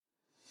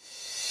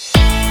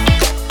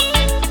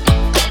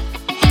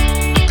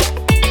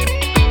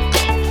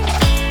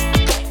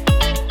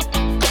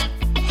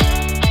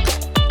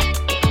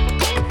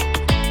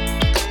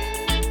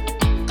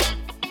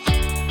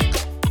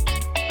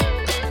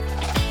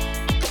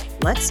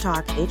Let's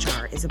Talk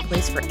HR is a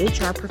place for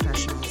HR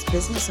professionals,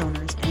 business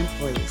owners, and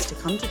employees to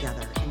come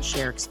together and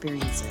share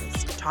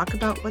experiences, talk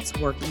about what's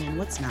working and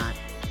what's not,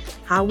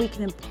 how we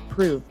can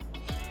improve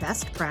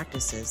best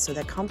practices so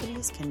that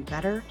companies can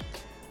better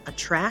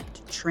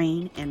attract,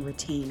 train, and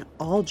retain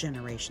all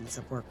generations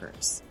of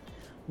workers.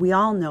 We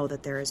all know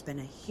that there has been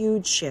a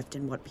huge shift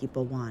in what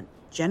people want.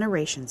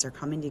 Generations are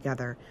coming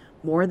together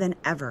more than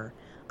ever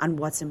on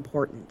what's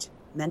important.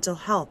 Mental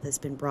health has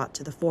been brought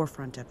to the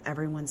forefront of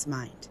everyone's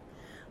mind.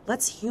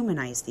 Let's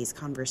humanize these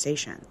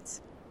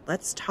conversations.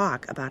 Let's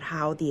talk about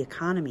how the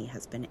economy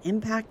has been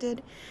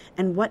impacted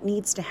and what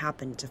needs to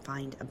happen to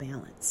find a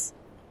balance.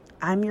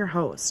 I'm your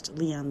host,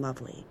 Leanne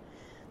Lovely.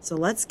 So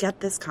let's get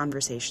this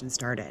conversation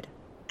started.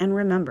 And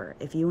remember,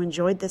 if you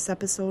enjoyed this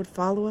episode,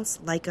 follow us,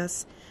 like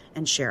us,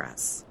 and share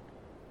us.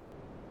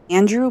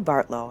 Andrew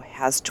Bartlow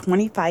has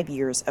 25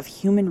 years of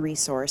human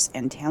resource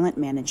and talent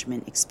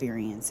management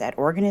experience at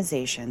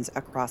organizations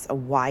across a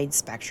wide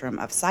spectrum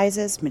of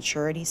sizes,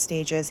 maturity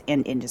stages,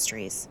 and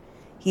industries.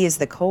 He is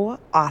the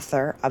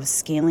co-author of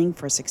Scaling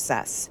for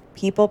Success: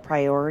 People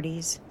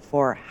Priorities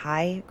for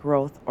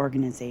High-Growth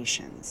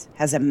Organizations,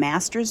 has a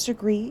master's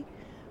degree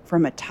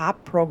from a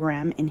top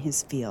program in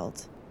his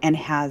field, and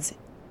has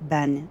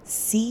been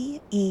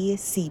CECP,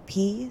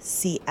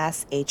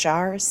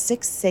 CSHR,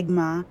 Six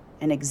Sigma,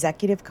 and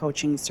Executive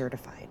Coaching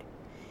Certified.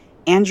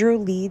 Andrew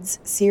leads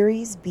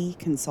Series B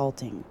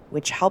Consulting,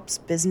 which helps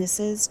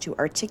businesses to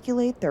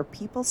articulate their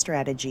people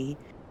strategy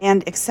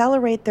and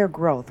accelerate their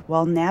growth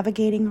while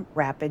navigating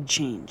rapid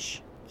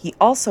change. He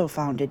also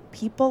founded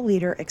People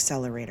Leader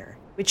Accelerator,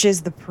 which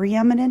is the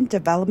preeminent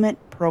development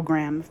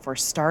program for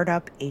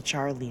startup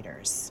HR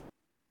leaders.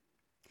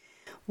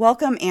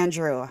 Welcome,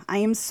 Andrew. I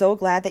am so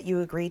glad that you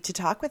agreed to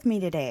talk with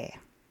me today.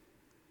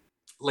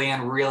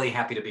 Leanne, really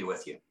happy to be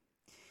with you.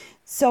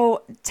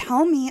 So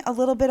tell me a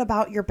little bit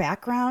about your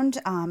background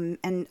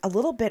and a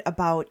little bit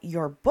about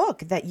your book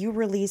that you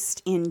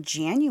released in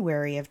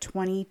January of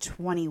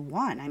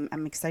 2021.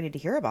 I'm excited to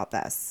hear about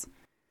this.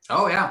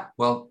 Oh, yeah.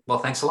 Well,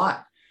 thanks a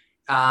lot.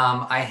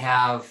 I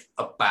have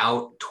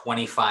about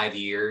 25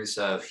 years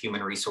of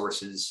human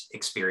resources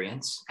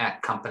experience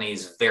at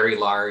companies very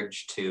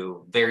large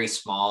to very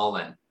small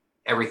and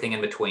everything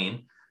in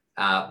between.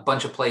 A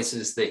bunch of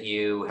places that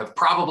you have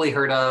probably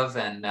heard of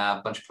and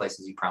a bunch of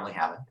places you probably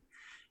haven't.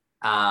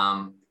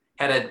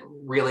 Had a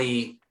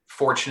really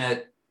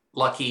fortunate,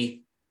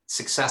 lucky,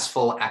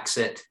 successful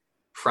exit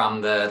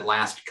from the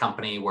last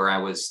company where I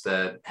was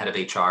the head of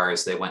HR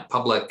as they went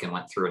public and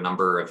went through a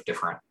number of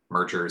different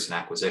mergers and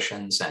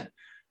acquisitions, and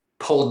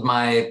pulled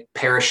my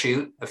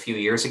parachute a few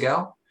years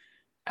ago.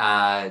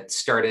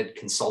 Started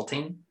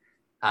consulting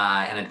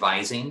and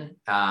advising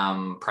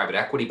private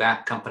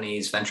equity-backed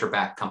companies,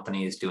 venture-backed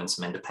companies, doing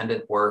some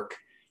independent work.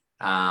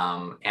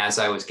 As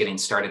I was getting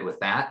started with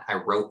that, I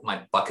wrote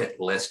my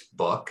bucket list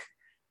book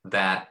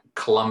that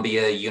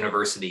Columbia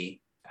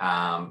University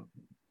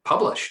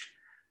published.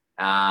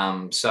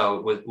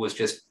 So was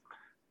just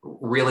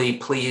really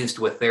pleased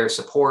with their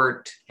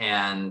support.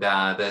 And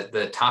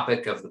the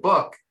topic of the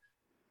book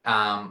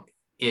the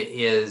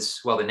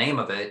name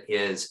of it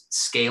is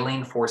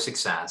Scaling for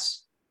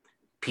Success: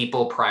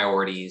 People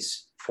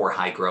Priorities for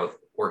High Growth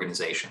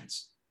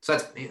Organizations. So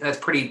that's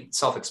pretty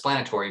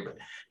self-explanatory, but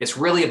it's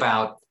really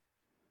about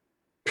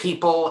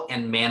people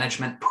and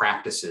management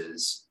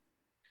practices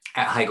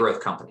at high growth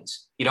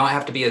companies. You don't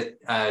have to be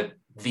a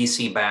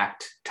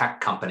VC-backed tech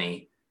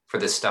company for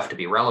this stuff to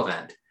be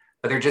relevant,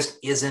 but there just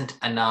isn't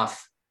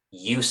enough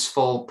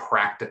useful,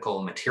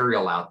 practical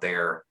material out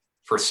there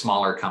for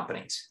smaller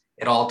companies.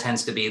 It all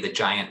tends to be the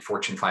giant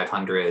Fortune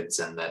 500s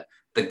and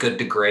the good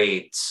to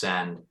greats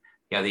and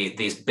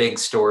these big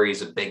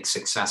stories of big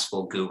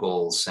successful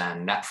Googles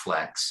and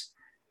Netflix.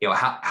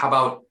 How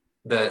about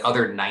the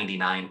other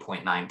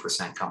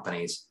 99.9%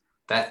 companies?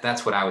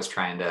 That's what I was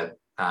trying to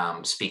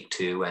speak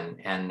to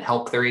and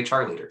help their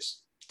HR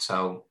leaders.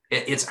 So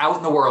it's out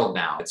in the world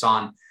now.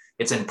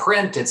 It's in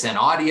print, it's in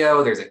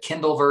audio. There's a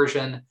Kindle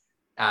version.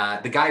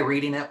 The guy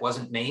reading it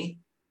wasn't me,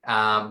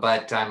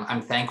 but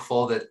I'm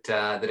thankful that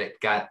it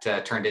got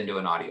turned into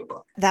an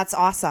audiobook. That's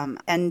awesome.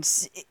 And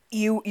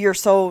you're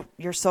so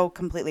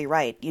completely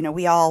right.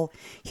 We all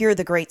hear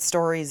the great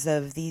stories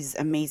of these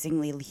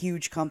amazingly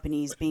huge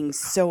companies being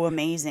so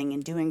amazing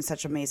and doing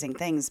such amazing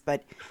things,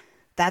 but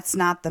that's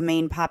not the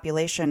main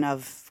population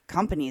of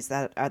companies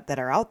that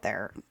are out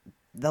there.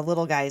 The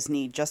little guys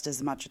need just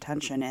as much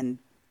attention, and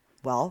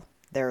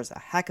there's a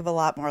heck of a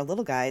lot more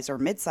little guys or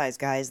mid-sized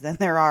guys than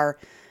there are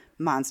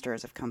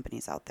monsters of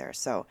companies out there.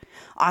 So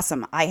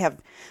awesome. I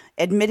have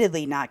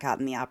admittedly not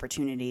gotten the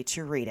opportunity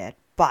to read it,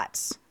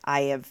 but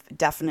I have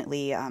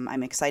definitely,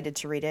 I'm excited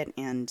to read it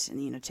and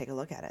take a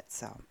look at it.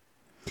 So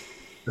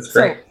that's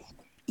great. So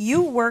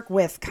you work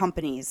with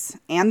companies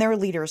and their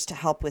leaders to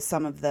help with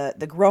some of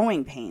the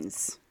growing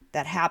pains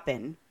that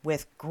happen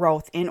with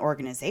growth in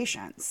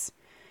organizations.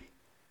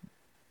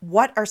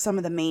 What are some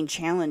of the main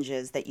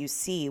challenges that you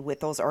see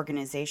with those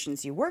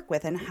organizations you work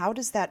with, and how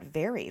does that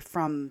vary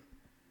from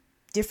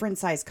different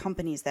size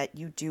companies that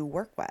you do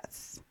work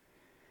with?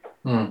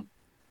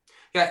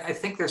 Yeah, I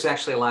think there's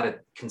actually a lot of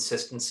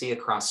consistency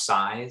across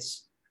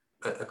size,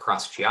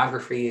 across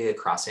geography,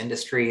 across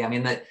industry. I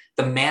mean,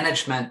 the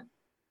management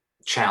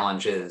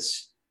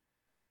challenges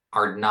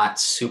are not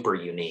super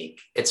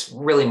unique. It's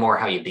really more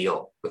how you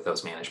deal with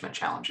those management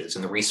challenges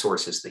and the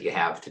resources that you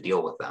have to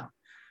deal with them.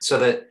 So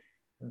that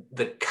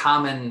the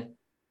common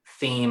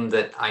theme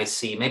that I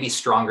see, maybe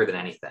stronger than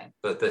anything,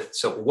 but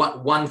so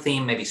one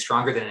theme maybe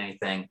stronger than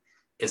anything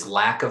is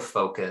lack of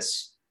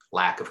focus,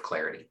 lack of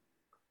clarity.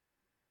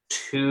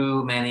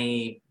 Too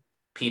many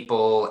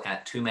people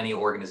at too many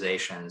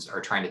organizations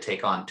are trying to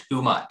take on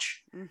too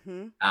much.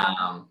 Mm-hmm.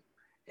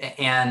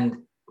 And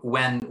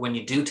when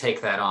you do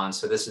take that on,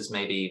 so this is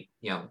maybe,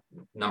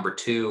 number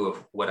two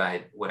of what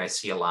I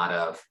see a lot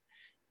of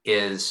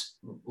is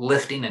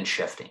lifting and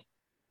shifting.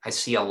 I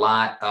see a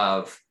lot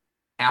of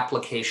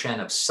application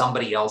of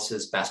somebody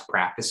else's best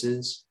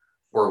practices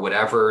or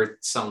whatever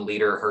some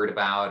leader heard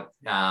about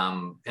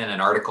in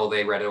an article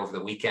they read over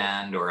the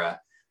weekend, or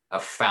a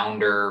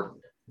founder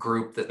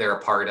group that they're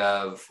a part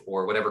of,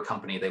 or whatever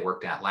company they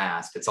worked at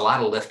last. It's a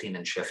lot of lifting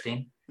and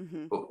shifting,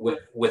 mm-hmm.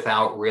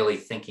 without really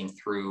thinking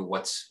through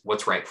what's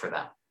right for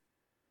them.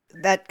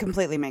 That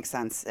completely makes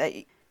sense.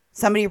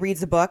 Somebody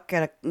reads a book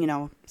at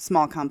a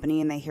small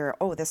company and they hear,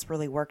 oh, this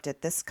really worked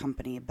at this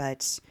company,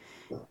 but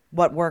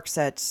what works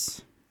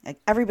at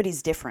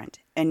everybody's different.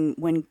 And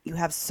when you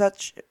have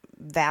such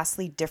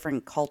vastly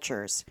different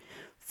cultures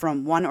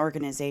from one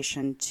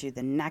organization to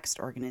the next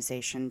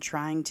organization,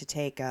 trying to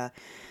take a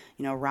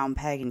round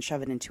peg and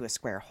shove it into a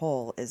square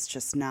hole is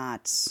just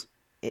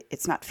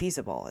it's not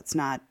feasible. It's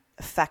not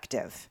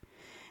effective.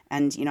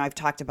 And, I've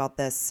talked about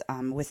this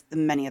with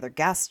many other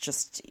guests,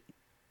 just,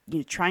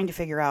 trying to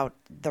figure out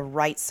the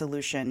right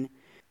solution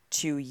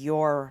to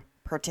your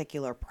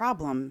particular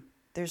problem.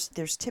 There's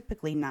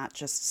typically not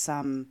just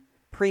some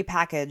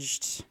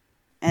prepackaged,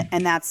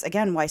 and that's,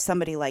 again, why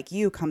somebody like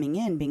you coming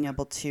in, being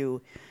able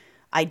to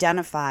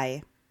identify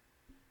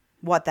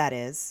what that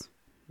is,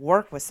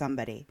 work with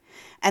somebody.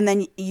 And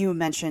then you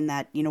mentioned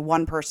that,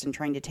 one person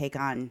trying to take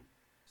on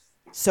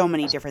so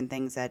many different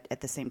things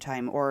at the same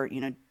time, or,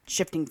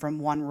 shifting from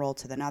one role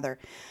to another.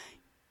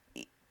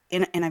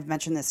 And I've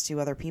mentioned this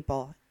to other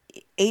people.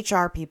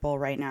 HR people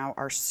right now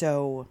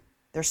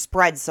they're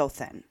spread so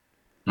thin,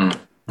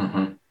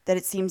 mm-hmm. that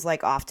it seems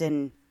like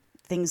often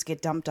things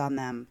get dumped on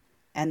them.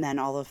 And then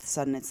all of a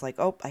sudden it's like,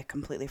 oh, I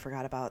completely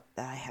forgot about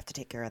that. I have to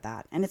take care of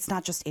that. And it's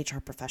not just HR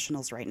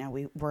professionals right now.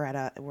 We're at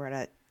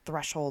a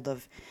threshold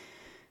of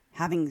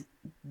having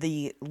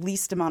the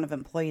least amount of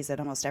employees at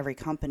almost every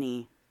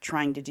company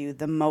trying to do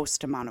the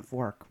most amount of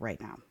work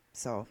right now.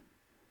 So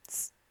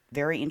it's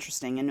very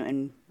interesting.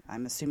 And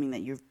I'm assuming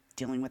that you're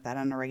dealing with that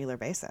on a regular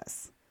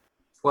basis.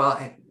 Well,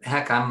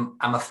 heck, I'm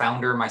a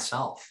founder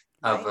myself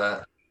of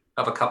a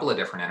couple of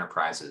different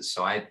enterprises.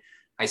 So I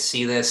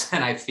see this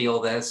and I feel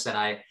this, and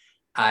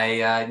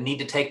I need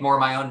to take more of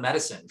my own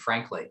medicine,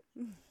 frankly.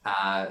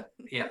 Have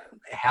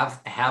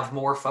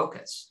more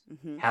focus,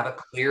 mm-hmm. have a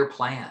clear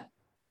plan.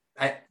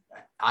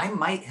 I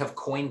might have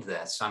coined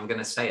this, so I'm going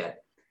to say it.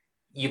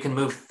 You can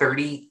move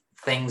 30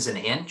 things an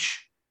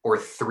inch or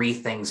 3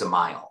 things a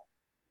mile,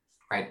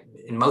 right?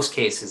 In most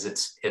cases,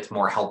 it's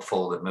more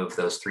helpful to move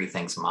those 3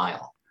 things a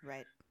mile.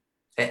 Right.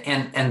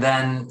 And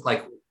then,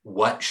 like,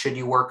 what should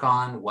you work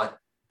on? What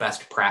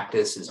best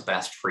practice is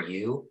best for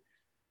you?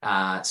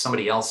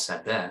 Somebody else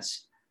said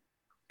this: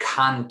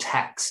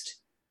 context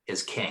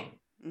is king.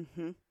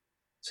 Mm-hmm.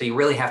 So you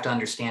really have to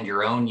understand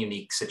your own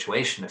unique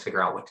situation to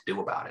figure out what to do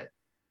about it.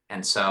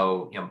 And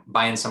so,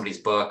 buying somebody's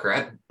book,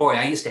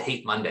 I used to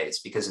hate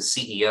Mondays, because the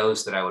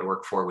CEOs that I would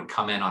work for would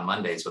come in on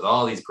Mondays with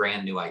all these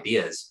grand new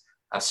ideas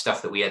of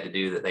stuff that we had to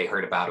do that they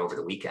heard about over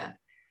the weekend.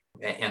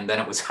 And then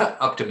it was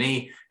up to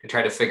me to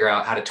try to figure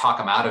out how to talk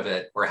them out of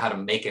it, or how to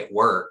make it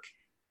work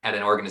at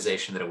an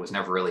organization that it was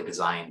never really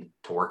designed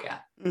to work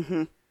at.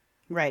 Mm-hmm.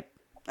 Right.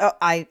 Oh,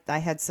 I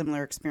had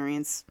similar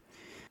experience.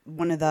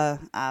 One of the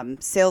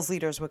sales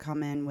leaders would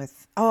come in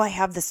with, I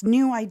have this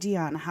new idea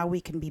on how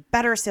we can be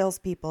better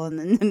salespeople. And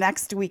then the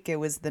next week it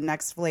was the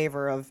next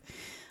flavor of,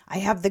 I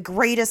have the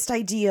greatest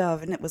idea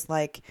of, and it was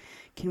like,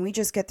 can we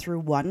just get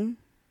through one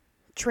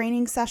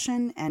training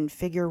session and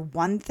figure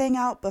one thing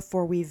out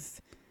before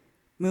we've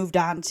moved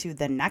on to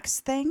the next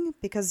thing?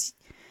 Because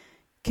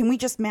can we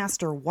just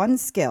master one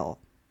skill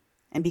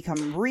and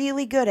become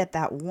really good at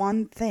that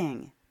one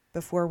thing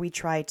before we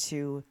try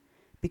to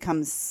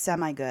become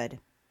semi-good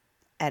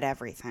at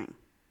everything?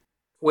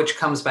 Which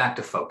comes back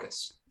to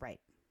focus. Right.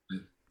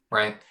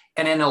 Right.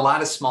 And in a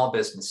lot of small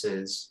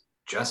businesses,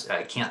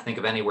 I can't think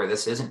of anywhere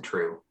this isn't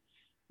true.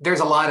 There's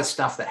a lot of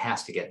stuff that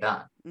has to get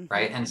done. Mm-hmm.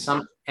 Right. And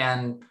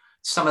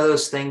some of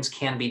those things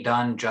can be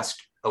done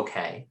just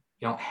okay.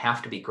 You don't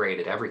have to be great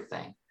at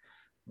everything.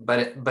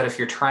 But if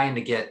you're trying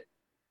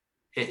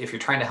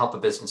to help a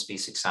business be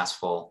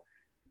successful,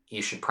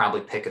 you should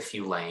probably pick a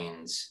few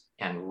lanes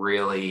and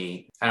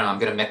really, I don't know, I'm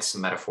going to mix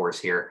some metaphors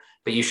here,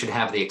 but you should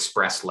have the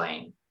express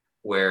lane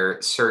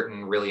where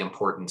certain really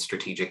important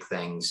strategic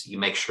things, you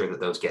make sure that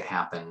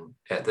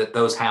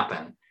those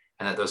happen.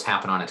 and that those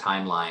happen on a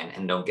timeline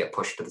and don't get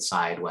pushed to the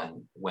side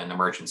when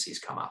emergencies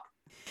come up.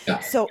 Yeah.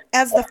 So,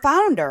 as the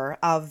founder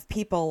of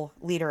People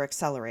Leader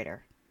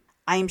Accelerator,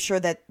 I am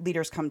sure that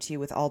leaders come to you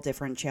with all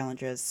different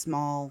challenges,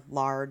 small,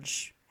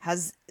 large.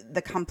 Has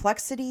the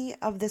complexity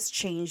of this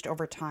changed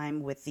over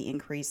time with the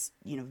increased,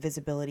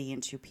 visibility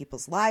into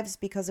people's lives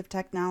because of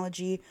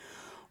technology,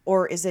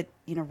 or is it,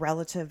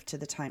 relative to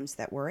the times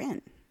that we're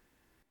in?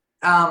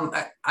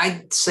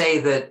 I'd say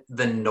that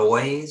the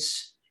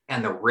noise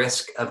and the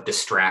risk of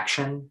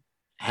distraction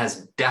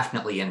has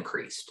definitely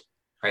increased,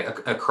 right?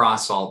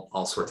 Across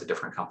all sorts of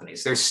different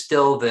companies. There's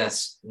still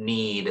this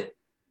need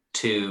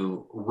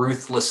to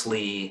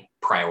ruthlessly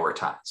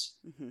prioritize.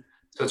 Mm-hmm.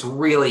 So it's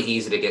really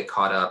easy to get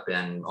caught up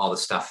in all the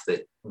stuff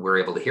that we're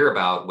able to hear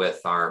about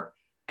with our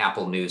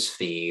Apple News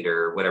feed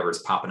or whatever's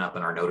popping up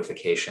in our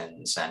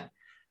notifications. And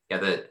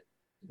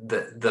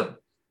the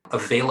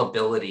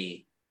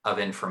availability of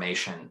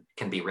information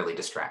can be really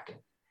distracting.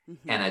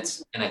 Mm-hmm.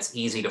 And it's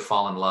easy to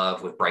fall in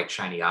love with bright,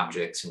 shiny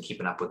objects and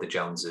keeping up with the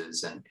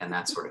Joneses and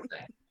that sort of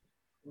thing.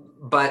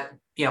 But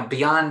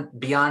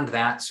beyond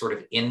that sort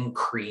of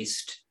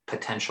increased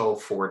potential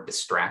for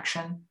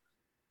distraction,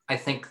 I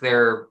think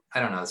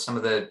some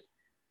of the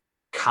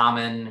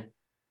common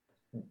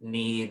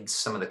needs,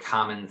 some of the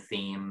common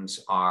themes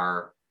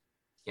are,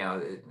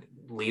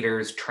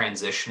 leaders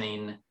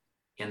transitioning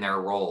in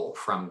their role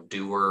from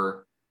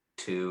doer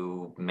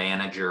to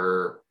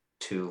manager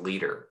to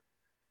leader.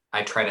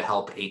 I try to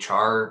help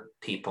HR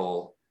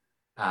people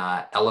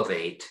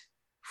elevate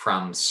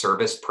from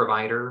service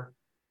provider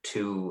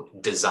to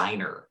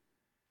designer,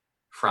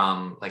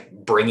 from like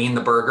bringing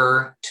the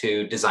burger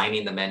to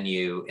designing the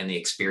menu and the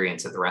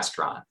experience at the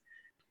restaurant,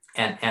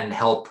 and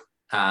help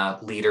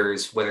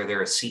leaders, whether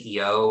they're a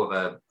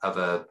CEO of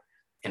a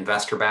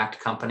investor-backed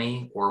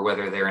company or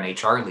whether they're an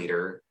HR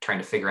leader trying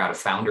to figure out a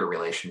founder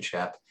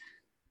relationship,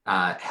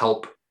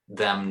 help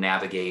them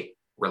navigate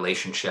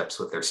relationships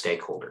with their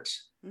stakeholders.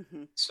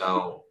 Mm-hmm.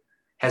 So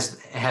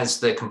has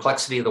the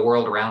complexity of the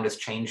world around us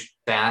changed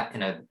that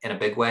in a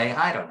big way?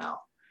 I don't know.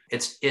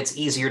 It's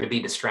easier to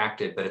be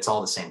distracted, but it's all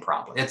the same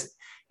problem.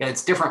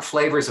 It's different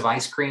flavors of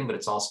ice cream, but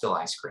it's all still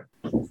ice cream.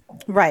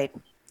 Right.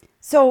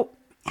 So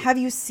have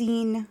you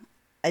seen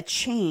a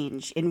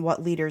change in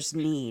what leaders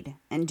need?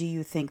 And do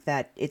you think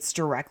that it's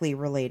directly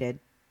related,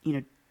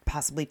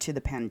 possibly to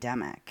the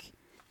pandemic?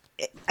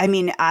 I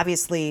mean,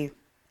 obviously,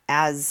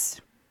 as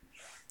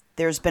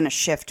there's been a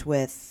shift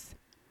with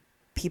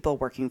people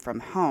working from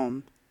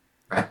home,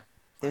 right.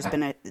 There's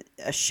been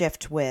a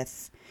shift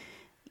with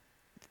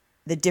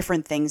the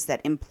different things that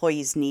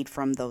employees need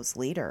from those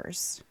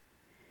leaders.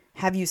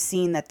 Have you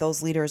seen that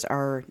those leaders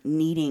are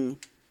needing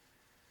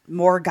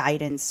more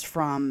guidance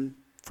from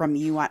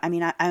you? I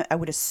mean, I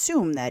would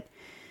assume that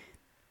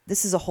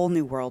this is a whole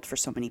new world for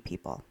so many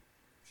people.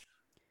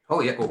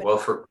 Oh yeah, well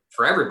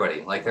for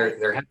everybody. Like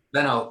there have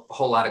been a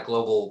whole lot of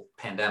global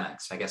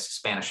pandemics. I guess the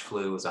Spanish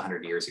flu was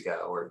 100 years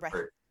ago or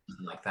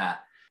something like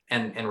that.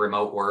 And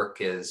remote work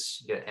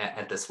is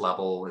at this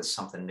level is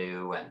something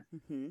new. And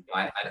mm-hmm.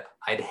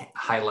 I'd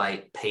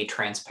highlight pay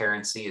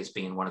transparency as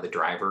being one of the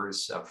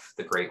drivers of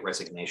the Great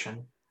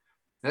Resignation.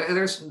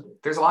 There's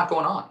a lot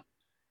going on.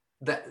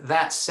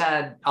 That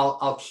said,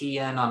 I'll key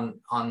in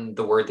on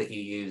the word that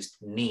you used,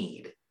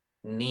 need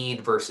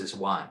versus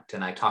want.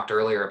 And I talked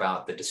earlier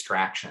about the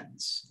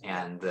distractions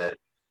and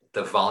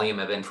the volume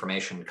of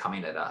information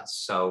coming at us.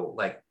 So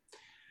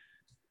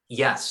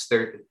yes,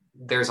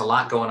 there's a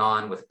lot going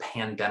on with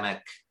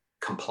pandemic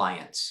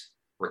compliance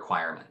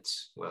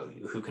requirements. Well,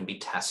 who can be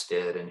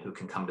tested and who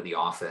can come to the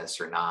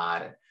office or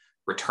not,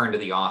 return to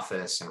the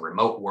office and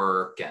remote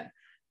work and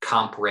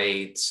comp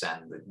rates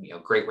and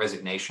Great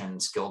Resignation,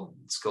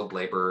 skilled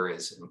labor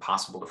is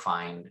impossible to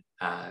find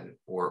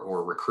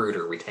or recruit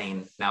or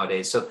retain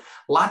nowadays. So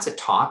lots of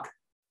talk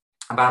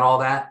about all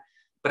that,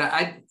 but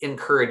I'd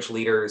encourage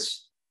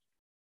leaders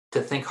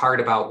to think hard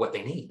about what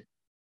they need.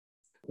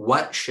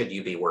 What should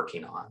you be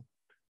working on?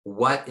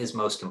 What is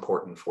most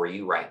important for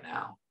you right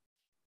now?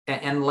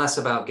 And less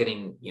about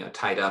getting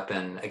tied up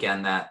in,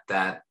 again,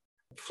 that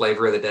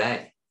flavor of the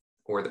day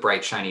or the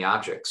bright, shiny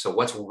object. So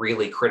what's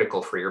really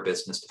critical for your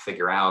business to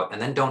figure out, and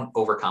then don't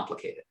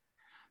overcomplicate it.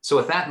 So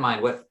with that in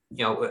mind,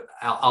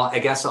 I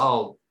guess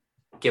I'll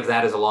give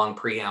that as a long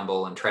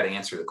preamble and try to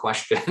answer the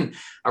question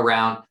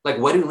around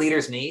what do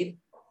leaders need?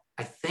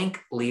 I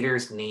think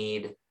leaders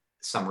need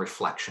some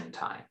reflection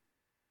time.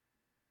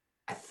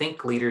 I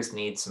think leaders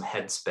need some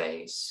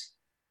headspace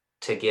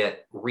to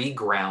get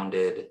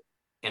regrounded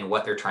in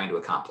what they're trying to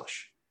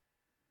accomplish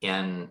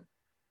in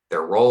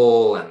their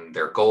role and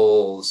their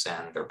goals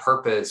and their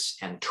purpose,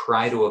 and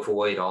try to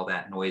avoid all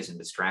that noise and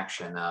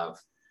distraction of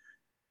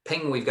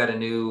ping, we've got a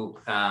new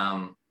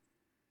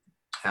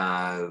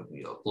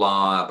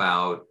law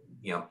about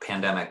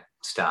pandemic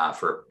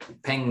stuff, or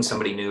ping,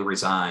 somebody new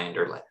resigned,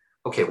 or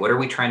okay, what are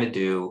we trying to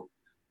do?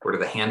 What are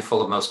the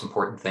handful of most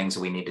important things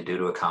that we need to do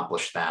to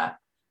accomplish that?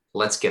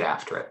 Let's get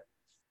after it.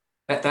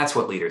 That's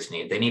what leaders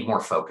need. They need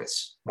more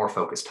focus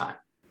time.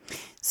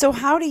 So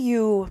how do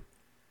you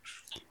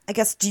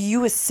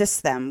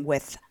assist them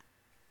with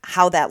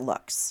how that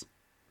looks,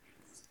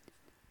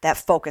 that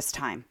focus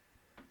time.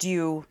 Do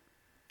you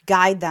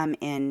guide them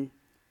in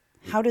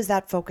how does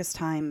that focus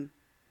time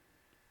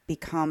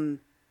become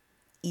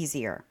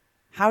easier?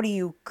 How do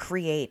you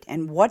create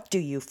and what do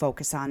you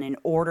focus on in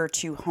order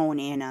to hone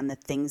in on the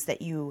things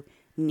that you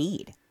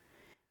need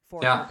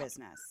for your Yeah.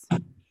 business?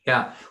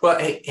 Yeah. Well,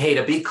 hey,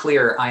 to be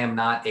clear, I am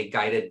not a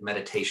guided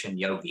meditation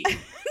yogi,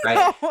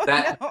 right? No,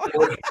 That,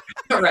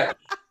 no. right.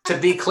 To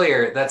be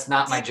clear, that's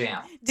not my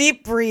jam.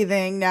 Deep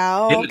breathing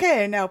now. Yeah.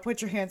 Okay, now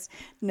put your hands.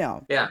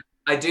 No. Yeah.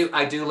 I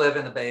do live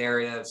in the Bay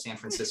Area of San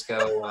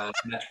Francisco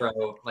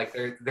metro. Like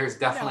there's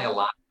definitely a No.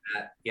 lot of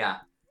that. Yeah.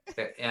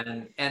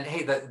 And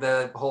hey,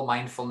 the whole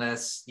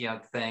mindfulness,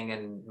 thing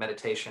and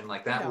meditation,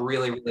 like that No.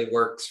 really, really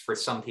works for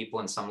some people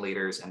and some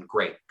leaders, and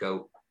great.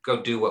 Go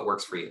do what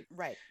works for you.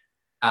 Right.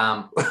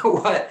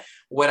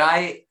 What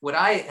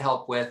I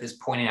help with is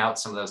pointing out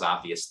some of those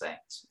obvious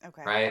things,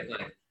 Okay. right?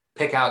 Like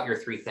pick out your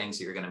 3 things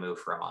that you're going to move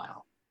for a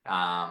mile.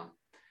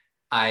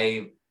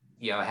 I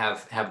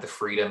have the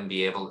freedom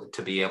be able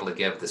to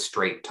give the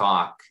straight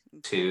talk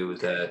to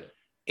the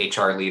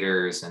HR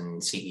leaders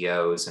and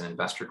CEOs and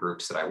investor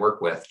groups that I work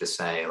with to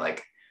say,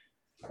 like,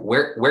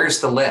 where's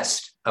the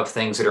list of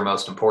things that are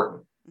most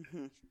important?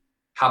 Mm-hmm.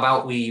 How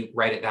about we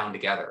write it down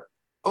together?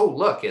 Oh,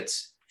 look,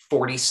 it's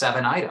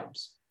 47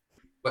 items.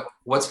 But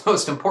what's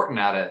most important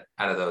out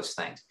of those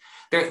things?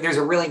 There's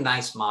a really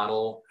nice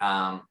model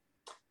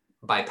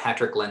by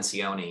Patrick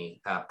Lencioni,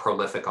 a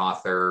prolific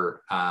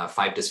author, 5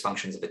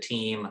 Dysfunctions of a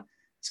Team.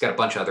 He's got a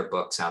bunch of other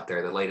books out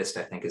there. The latest,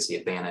 I think, is The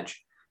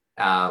Advantage,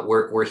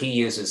 where he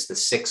uses the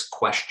 6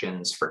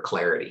 questions for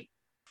clarity.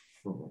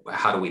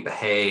 How do we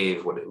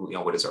behave?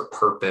 What is our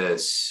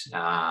purpose?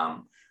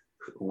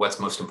 What's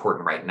most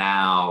important right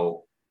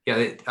now?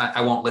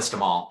 I won't list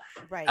them all.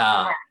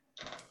 Right.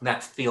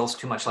 That feels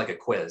too much like a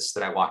quiz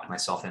that I walked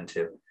myself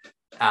into.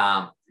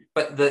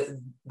 But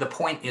the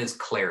point is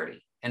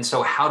clarity. And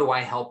so how do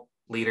I help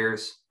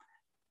leaders?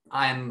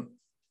 I'm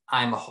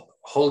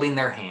holding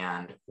their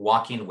hand,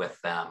 walking with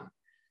them,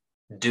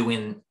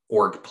 doing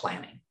org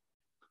planning,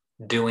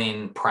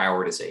 doing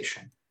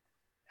prioritization.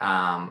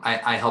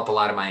 I help a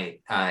lot of my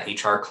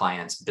HR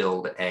clients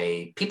build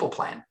a people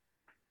plan.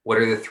 What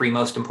are the 3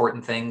 most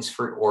important things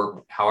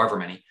or however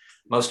many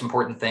most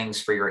important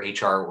things for your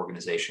HR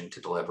organization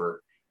to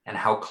deliver, and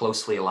how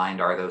closely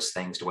aligned are those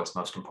things to what's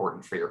most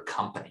important for your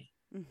company?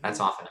 Mm-hmm. That's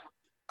often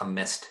a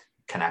missed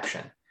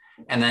connection.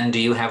 And then do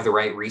you have the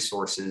right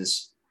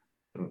resources,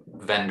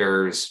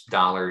 vendors,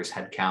 dollars,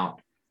 headcount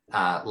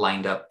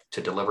lined up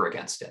to deliver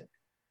against it?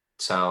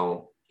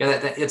 So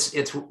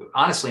it's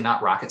honestly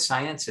not rocket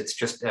science. It's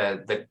just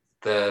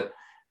the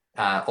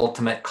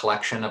ultimate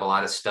collection of a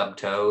lot of stub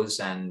toes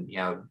and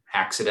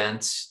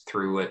accidents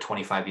through a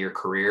 25-year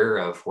career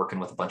of working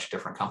with a bunch of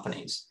different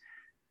companies,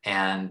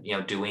 and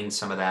doing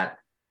some of that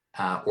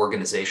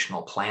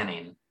organizational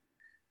planning.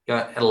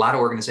 At a lot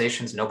of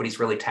organizations, nobody's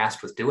really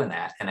tasked with doing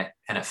that, and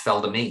it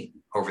fell to me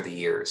over the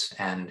years.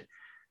 And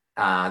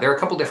there are a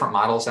couple different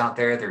models out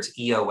there. There's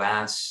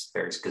EOS,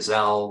 there's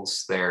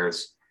Gazelles,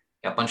 there's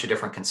a bunch of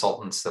different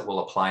consultants that will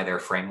apply their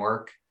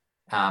framework.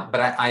 But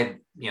I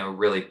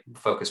really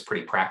focus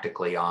pretty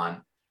practically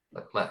on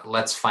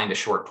let's find a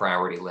short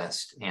priority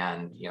list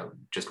and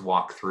just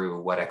walk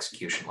through what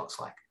execution looks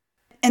like.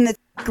 And it's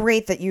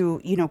great that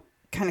you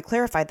kind of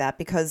clarified that,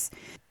 because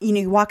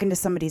you walk into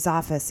somebody's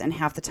office and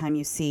half the time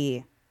you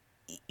see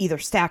either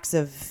stacks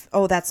of,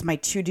 oh, that's my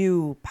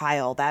to-do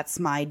pile, that's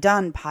my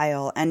done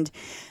pile, and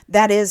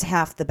that is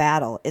half the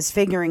battle, is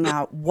figuring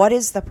out what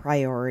is the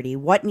priority,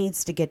 what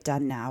needs to get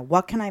done now,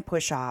 what can I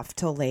push off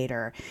till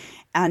later.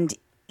 And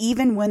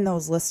even when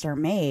those lists are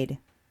made,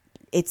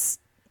 it's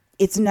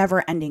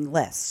never-ending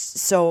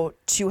lists. So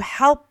to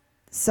help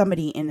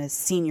somebody in a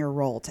senior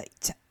role, to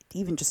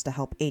even just to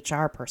help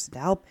HR person, to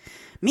help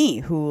me,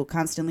 who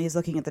constantly is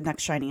looking at the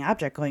next shiny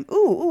object going,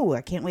 ooh,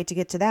 I can't wait to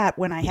get to that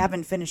when I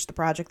haven't finished the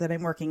project that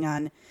I'm working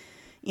on,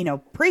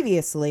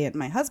 previously. And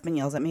my husband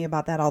yells at me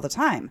about that all the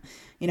time.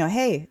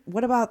 Hey,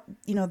 what about,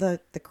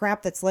 the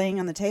crap that's laying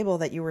on the table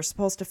that you were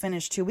supposed to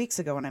finish 2 weeks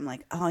ago? And I'm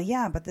like, oh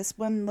yeah, but this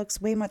one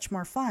looks way much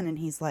more fun. And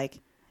he's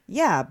like,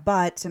 yeah,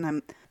 but,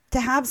 and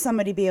to have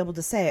somebody be able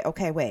to say,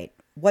 okay, wait,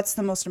 what's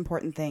the most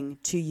important thing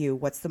to you?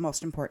 What's the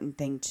most important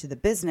thing to the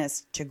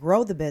business, to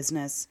grow the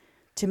business,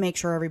 to make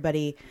sure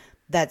everybody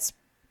that's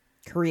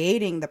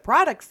creating the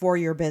product for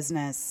your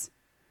business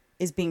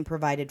is being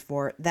provided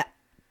for?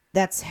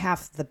 That's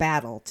half the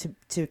battle,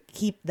 to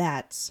keep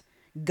that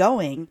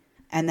going,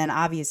 and then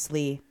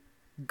obviously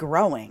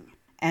growing.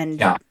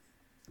 And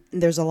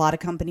there's a lot of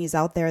companies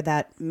out there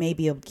that may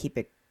be able to keep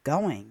it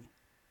going,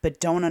 but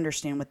don't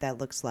understand what that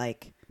looks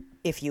like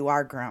if you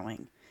are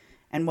growing,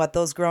 and what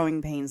those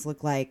growing pains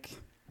look like,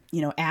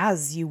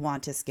 as you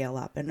want to scale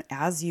up, and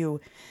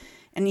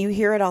and you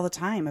hear it all the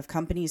time of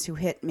companies who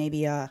hit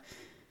maybe $1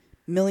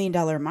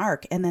 million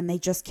mark, and then they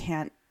just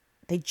can't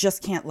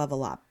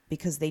level up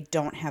because they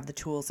don't have the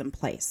tools in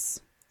place.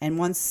 And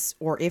once,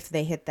 or if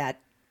they hit that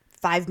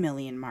 5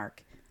 million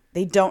mark,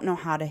 they don't know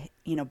how to,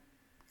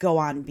 go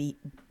on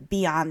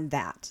beyond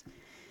that.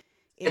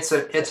 It's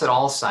at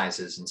all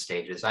sizes and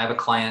stages. I have a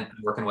client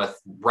I'm working with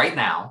right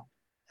now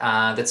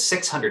that's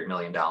 $600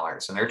 million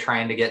and they're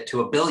trying to get to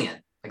 $1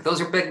 billion. Like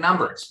those are big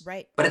numbers,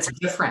 Right. but it's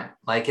different.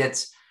 Like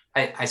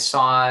I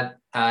saw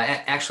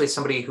actually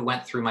somebody who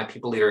went through my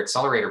People Leader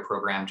Accelerator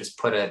program just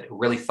put a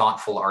really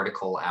thoughtful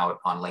article out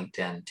on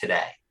LinkedIn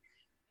today.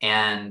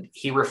 And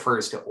he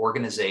refers to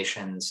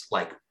organizations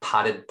like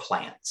potted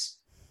plants.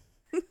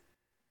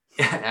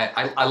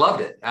 I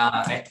loved it.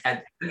 I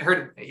hadn't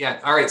heard.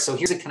 Yeah. All right. So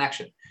here's a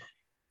connection.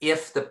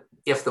 If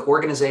the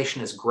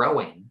organization is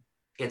growing,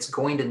 it's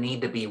going to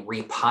need to be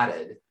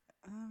repotted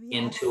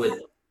into a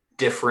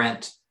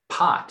different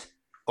pot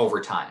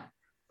over time.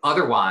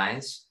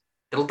 Otherwise,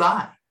 it'll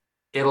die.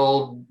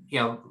 It'll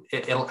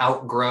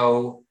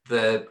outgrow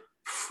the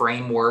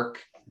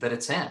framework that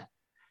it's in.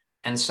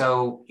 And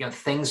so,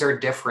 things are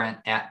different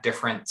at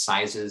different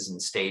sizes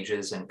and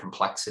stages and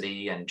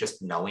complexity, and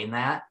just knowing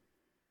that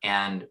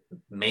and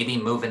maybe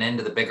moving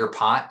into the bigger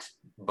pot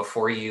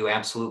before you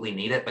absolutely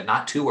need it, but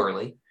not too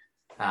early.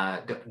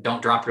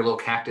 Don't drop your little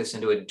cactus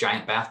into a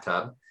giant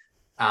bathtub.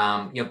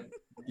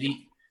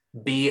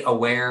 Be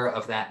aware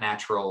of that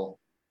natural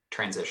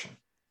transition.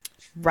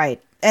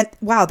 Right. And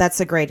wow, that's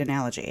a great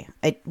analogy.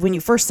 When you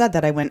first said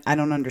that, I went, I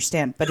don't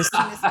understand. But as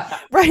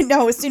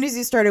soon as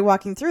you started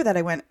walking through that,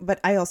 I went,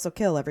 but I also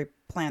kill every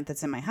plant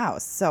that's in my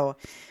house. So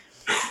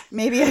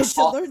maybe I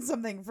should learn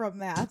something from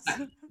that.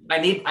 I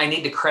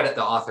need to credit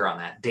the author on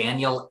that.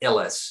 Daniel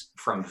Illis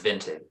from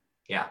Vinted.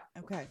 Yeah.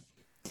 Okay.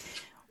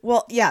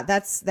 Well, yeah,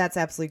 that's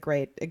absolutely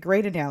great. A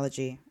great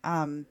analogy.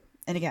 And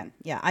again,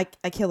 yeah,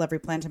 I kill every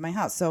plant in my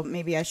house. So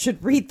maybe I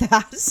should read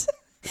that.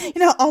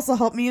 Also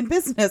help me in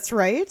business,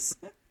 right?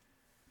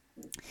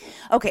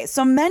 Okay,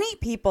 so many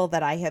people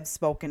that I have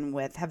spoken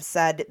with have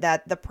said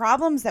that the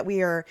problems that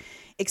we are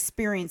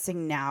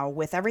experiencing now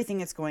with everything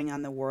that's going on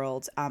in the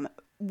world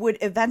would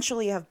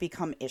eventually have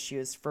become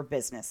issues for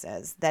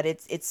businesses, that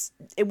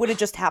it would have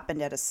just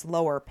happened at a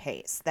slower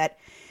pace, that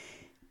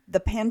the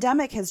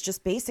pandemic has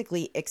just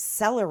basically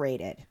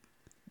accelerated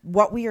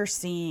what we are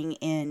seeing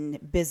in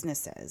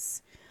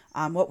businesses,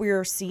 what we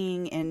are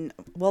seeing in,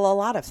 a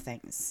lot of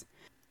things.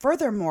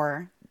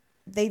 Furthermore,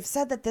 they've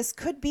said that this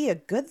could be a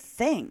good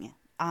thing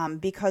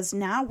because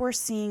now we're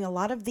seeing a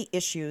lot of the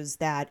issues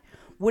that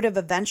would have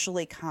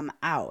eventually come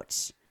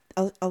out.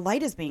 A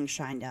light is being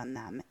shined on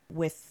them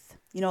with,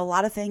 a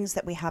lot of things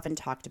that we haven't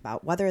talked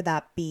about, whether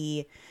that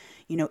be,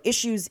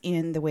 issues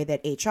in the way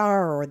that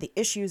HR or the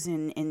issues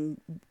in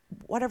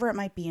whatever it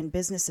might be in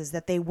businesses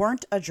that they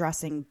weren't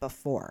addressing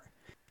before.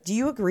 Do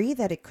you agree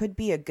that it could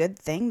be a good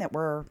thing that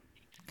we're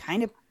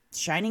kind of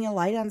shining a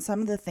light on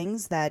some of the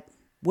things that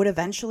would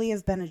eventually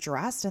have been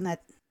addressed and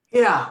that?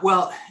 Yeah,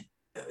 well,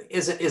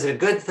 is it a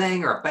good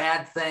thing or a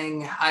bad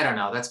thing? I don't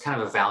know. That's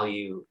kind of a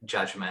value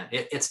judgment.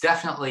 It's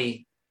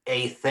definitely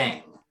a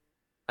thing.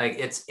 Like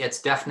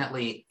it's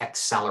definitely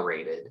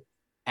accelerated.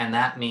 And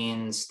that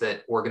means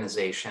that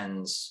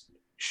organizations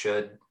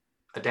should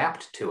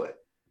adapt to it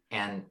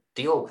and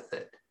deal with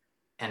it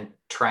and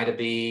try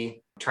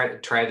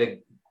to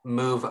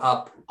move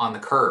up on the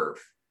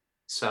curve.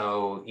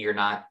 So you're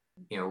not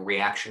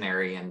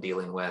reactionary and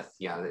dealing with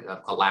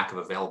a lack of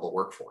available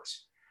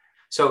workforce.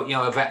 So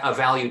a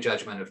value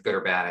judgment of good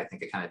or bad, I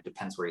think it kind of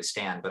depends where you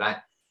stand.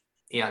 But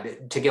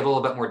to give a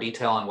little bit more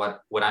detail on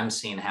what I'm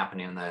seeing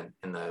happening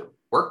in the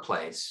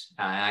workplace,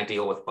 and I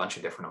deal with a bunch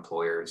of different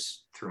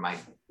employers through my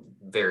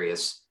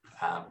various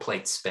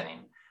plates spinning.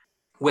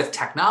 With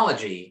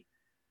technology,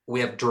 we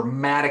have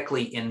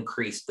dramatically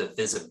increased the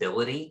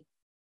visibility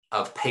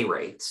of pay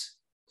rates,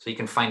 so you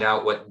can find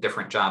out what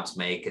different jobs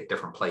make at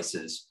different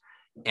places.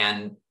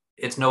 And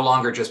it's no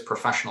longer just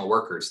professional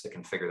workers that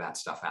can figure that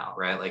stuff out,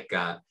 right? Like,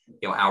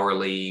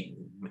 hourly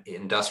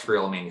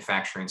industrial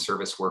manufacturing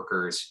service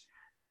workers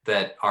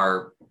that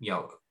are,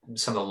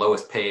 some of the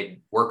lowest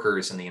paid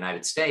workers in the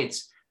United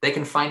States, they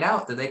can find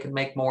out that they can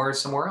make more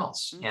somewhere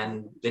else. Mm-hmm.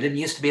 And they didn't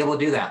used to be able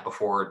to do that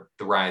before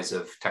the rise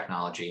of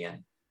technology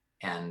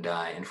and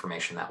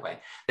information that way.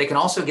 They can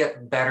also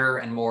get better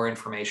and more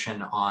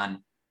information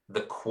on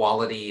the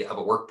quality of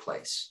a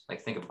workplace.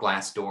 Like think of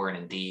Glassdoor and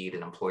Indeed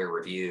and employer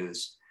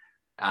reviews.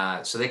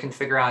 So they can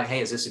figure out,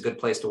 hey, is this a good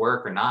place to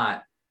work or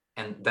not?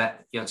 And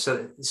that,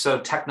 so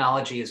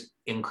technology has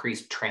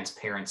increased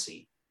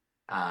transparency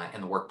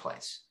in the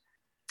workplace.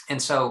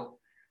 And so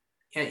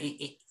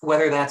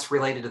whether that's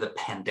related to the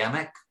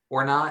pandemic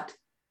or not,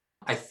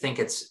 I think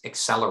it's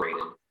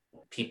accelerated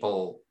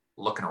people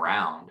looking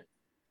around,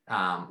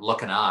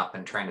 looking up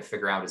and trying to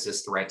figure out, is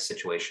this the right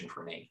situation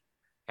for me?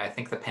 I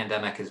think the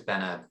pandemic has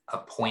been a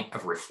point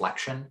of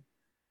reflection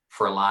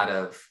for a lot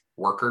of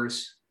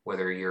workers,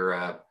 whether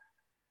you're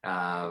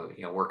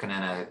working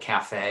in a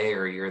cafe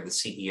or you're the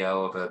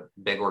CEO of a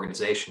big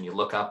organization. You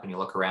look up and you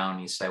look around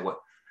and you say, what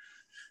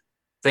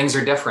things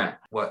are different?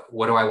 What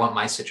do I want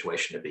my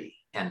situation to be?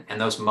 And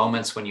those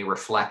moments when you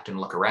reflect and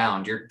look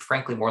around, you're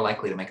frankly more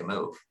likely to make a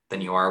move than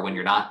you are when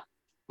you're not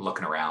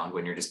looking around,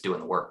 when you're just doing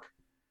the work.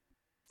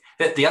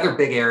 The other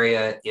big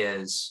area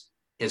is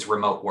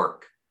remote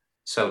work.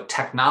 So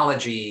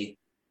technology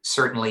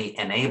certainly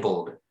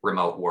enabled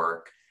remote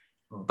work,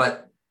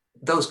 but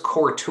those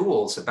core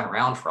tools have been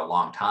around for a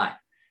long time.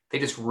 They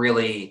just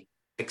really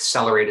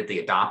accelerated the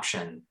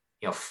adoption,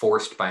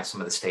 forced by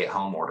some of the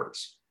stay-at-home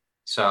orders.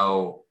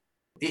 So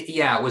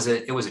yeah, it was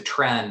a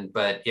trend,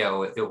 but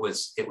it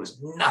was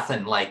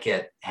nothing like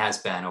it has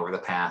been over the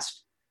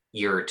past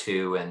year or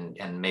two,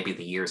 and maybe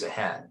the years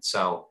ahead.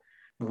 So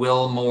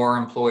will more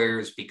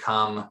employers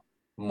become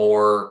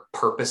more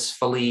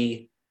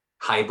purposefully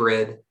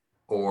hybrid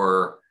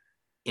or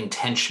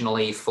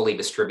intentionally fully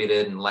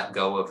distributed and let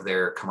go of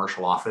their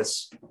commercial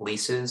office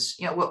leases?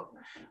 Well,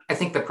 I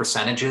think the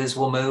percentages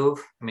will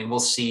move. I mean, we'll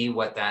see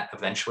what that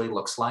eventually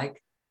looks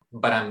like,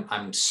 but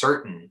I'm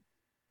certain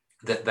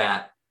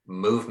that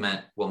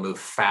movement will move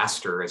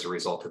faster as a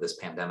result of this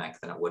pandemic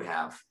than it would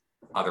have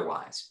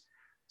otherwise.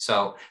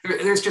 So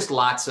there's just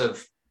lots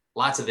of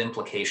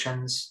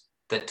implications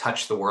that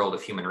touch the world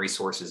of human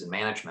resources and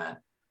management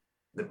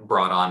that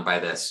brought on by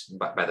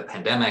the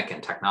pandemic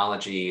and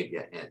technology.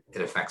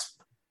 It affects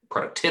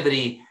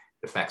productivity,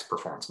 it affects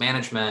performance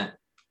management,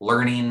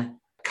 learning,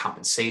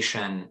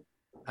 compensation,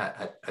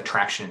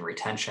 attraction and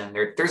retention.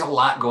 There's a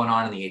lot going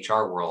on in the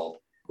HR world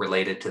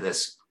related to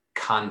this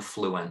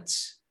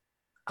confluence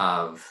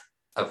of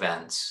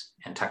events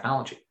and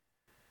technology.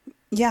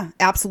 Yeah,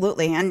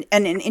 absolutely. And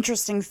an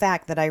interesting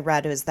fact that I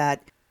read is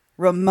that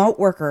remote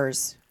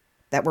workers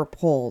that were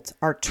polled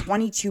are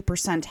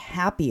 22%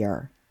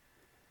 happier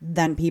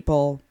than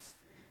people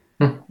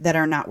that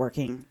are not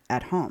working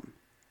at home,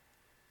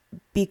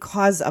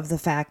 because of the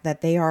fact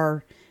that they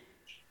are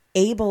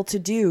able to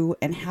do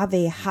and have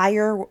a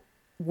higher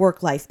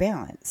work-life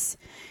balance.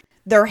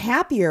 They're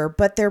happier,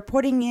 but they're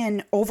putting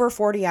in over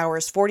 40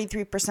 hours,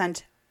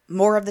 43%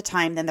 more of the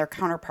time than their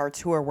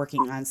counterparts who are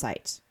working on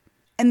site.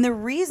 And the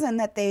reason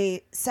that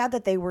they said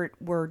that they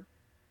were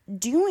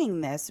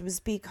doing this was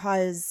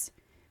because,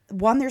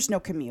 one, there's no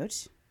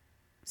commute.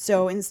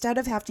 So instead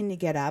of having to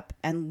get up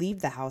and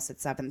leave the house at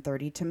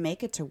 7:30 to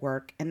make it to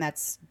work, and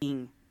that's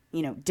being,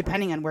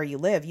 depending on where you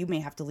live, you may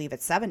have to leave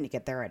at 7 to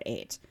get there at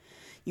 8.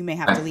 You may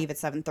have to leave at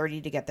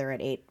 7:30 to get there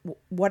at 8,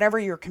 whatever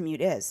your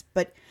commute is.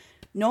 But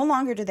no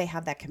longer do they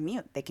have that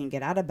commute. They can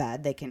get out of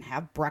bed. They can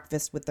have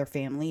breakfast with their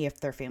family if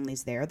their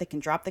family's there. They can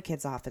drop the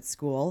kids off at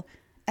school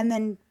and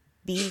then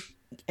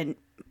and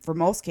for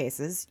most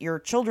cases, your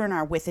children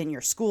are within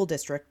your school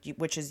district,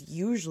 which is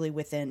usually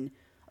within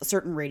a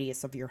certain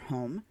radius of your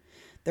home.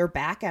 They're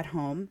back at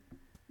home.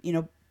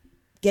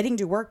 Getting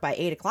to work by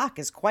 8 o'clock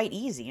is quite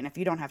easy. And if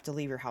you don't have to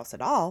leave your house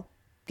at all,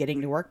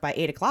 getting to work by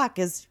 8 o'clock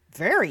is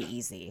very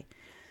easy.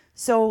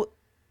 So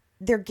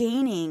they're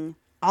gaining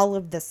all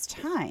of this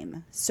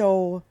time.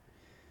 So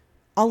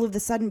all of a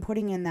sudden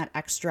putting in that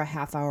extra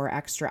half hour,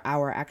 extra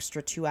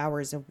 2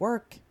 hours of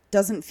work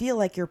doesn't feel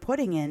like you're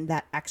putting in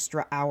that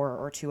extra hour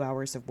or 2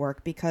 hours of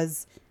work,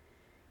 because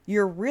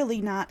you're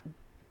really not,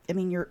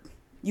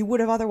 you would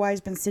have otherwise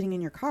been sitting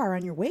in your car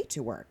on your way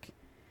to work.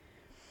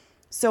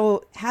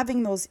 So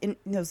having those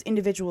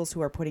individuals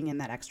who are putting in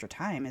that extra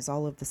time is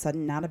all of a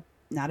sudden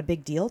not a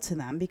big deal to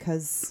them,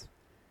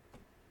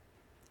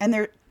 and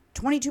they're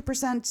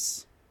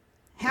 22%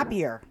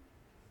 happier.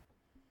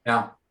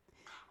 Yeah.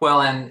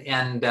 Well,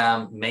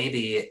 and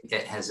maybe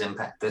it has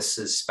impact. This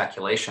is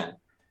speculation.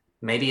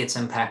 Maybe it's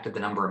impacted the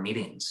number of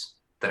meetings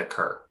that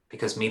occur,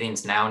 because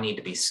meetings now need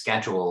to be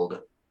scheduled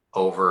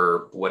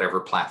over whatever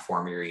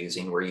platform you're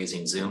using. We're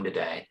using Zoom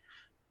today,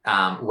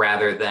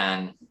 rather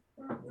than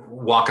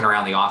walking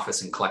around the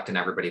office and collecting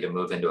everybody to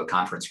move into a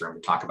conference room to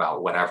talk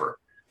about whatever.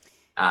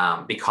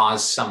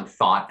 Because some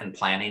thought and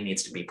planning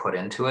needs to be put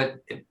into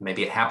it,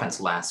 maybe it happens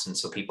less. And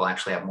so people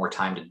actually have more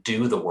time to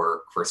do the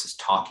work versus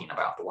talking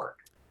about the work.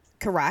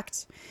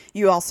 Correct.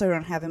 You also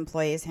don't have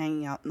employees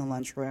hanging out in the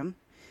lunchroom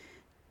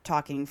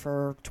talking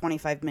for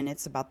 25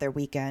 minutes about their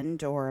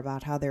weekend or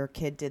about how their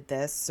kid did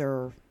this,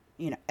 or,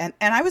 and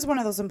I was one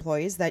of those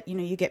employees that,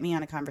 you get me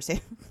on a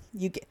conversation,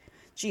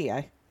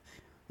 I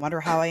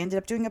wonder how I ended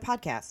up doing a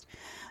podcast.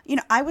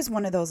 I was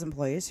one of those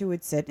employees who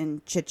would sit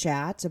and chit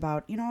chat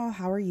about,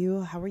 how are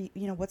you,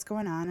 what's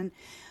going on?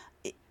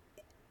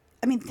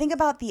 And think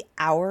about the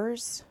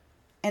hours.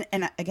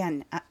 And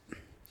again,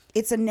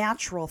 it's a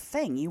natural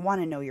thing. You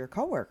want to know your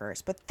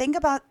coworkers, but think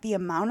about the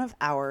amount of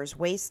hours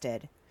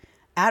wasted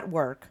at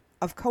work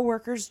of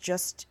coworkers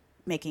just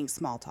making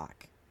small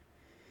talk.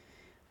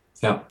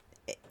 Yeah.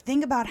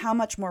 Think about how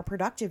much more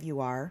productive you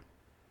are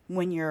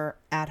when you're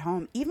at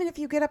home, even if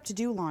you get up to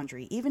do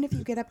laundry, even if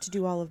you get up to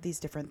do all of these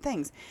different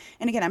things.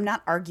 And again, I'm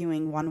not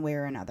arguing one way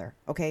or another.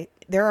 Okay.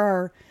 There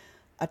are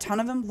a ton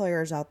of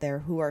employers out there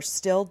who are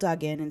still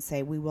dug in and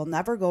say, we will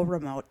never go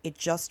remote. It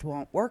just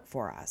won't work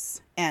for us.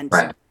 And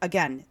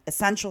Again,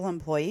 essential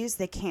employees,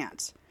 they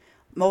can't.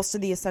 Most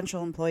of the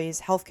essential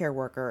employees, healthcare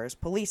workers,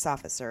 police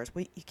officers,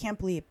 you can't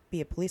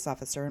be a police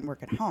officer and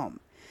work at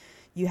home.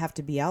 You have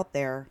to be out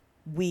there.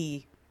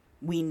 We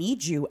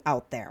need you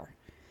out there.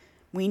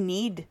 We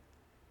need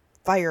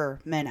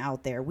firemen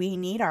out there. We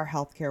need our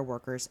healthcare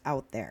workers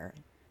out there.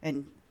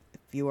 And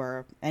if you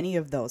are any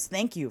of those,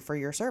 thank you for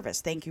your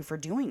service. Thank you for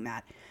doing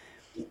that.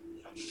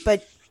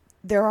 But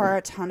there are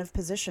a ton of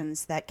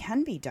positions that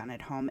can be done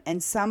at home,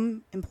 and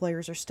some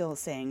employers are still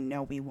saying,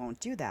 no, we won't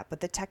do that. But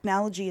the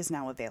technology is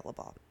now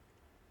available.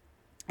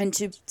 And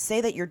to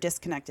say that you're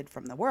disconnected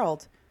from the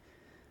world,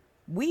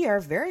 we are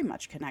very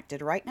much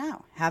connected right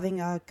now, having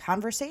a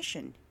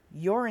conversation.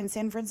 You're in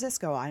San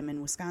Francisco, I'm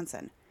in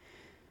Wisconsin.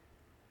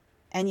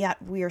 And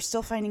yet we are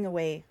still finding a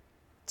way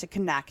to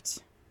connect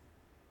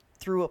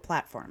through a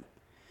platform.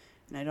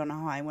 And I don't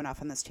know how I went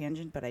off on this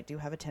tangent, but I do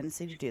have a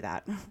tendency to do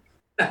that.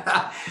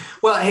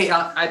 Well, hey,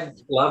 I'd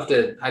love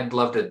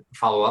to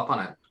follow up on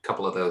a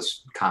couple of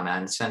those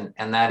comments,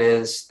 and that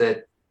is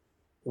that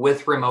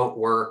with remote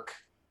work,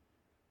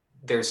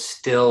 there's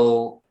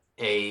still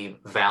a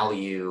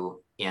value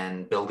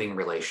in building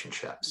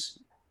relationships.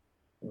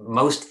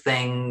 Most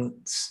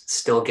things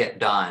still get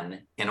done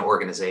in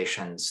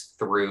organizations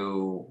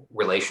through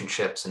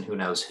relationships and who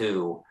knows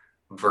who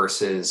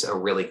versus a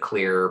really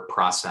clear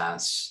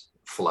process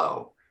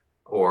flow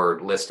or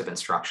list of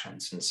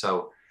instructions. And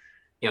so,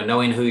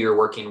 knowing who you're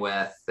working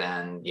with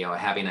and,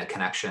 having a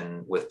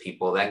connection with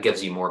people, that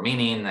gives you more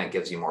meaning, that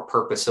gives you more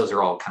purpose. Those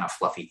are all kind of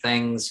fluffy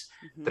things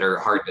that are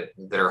hard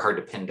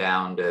to pin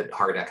down to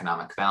hard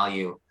economic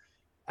value.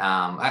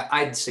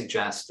 I'd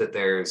suggest that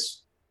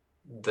there's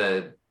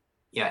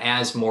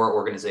as more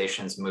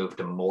organizations move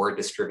to more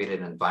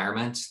distributed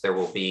environments, there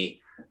will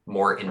be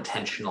more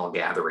intentional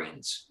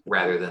gatherings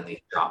rather than these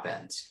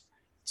drop-ins.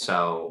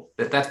 So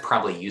that's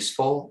probably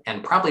useful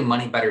and probably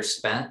money better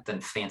spent than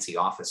fancy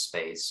office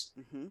space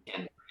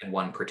in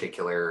one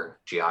particular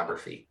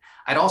geography.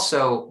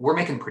 We're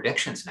making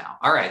predictions now.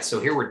 All right, so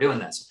here we're doing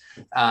this.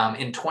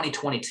 In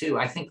 2022,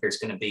 I think there's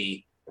going to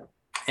be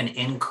an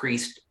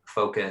increased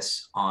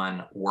focus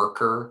on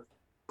worker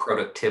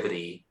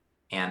productivity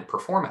and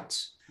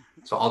performance.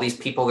 So all these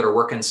people that are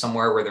working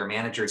somewhere where their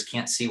managers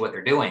can't see what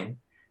they're doing,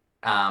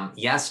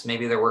 yes,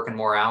 maybe they're working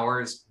more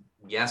hours.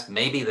 Yes,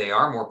 maybe they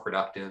are more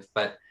productive,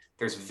 but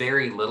there's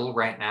very little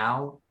right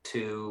now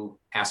to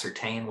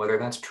ascertain whether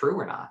that's true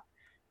or not.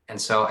 And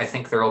so I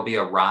think there will be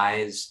a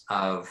rise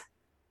of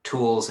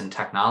tools and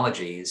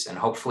technologies, and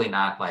hopefully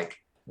not like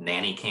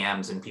nanny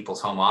cams in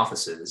people's home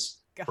offices,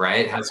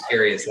 right? How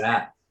scary is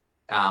that?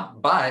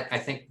 But I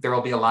think there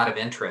will be a lot of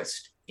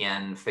interest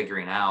in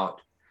figuring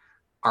out,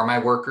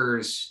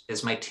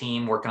 is my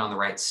team working on the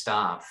right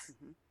stuff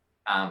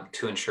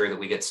to ensure that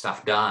we get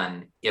stuff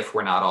done if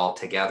we're not all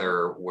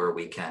together where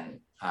we can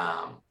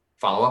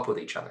follow up with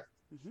each other.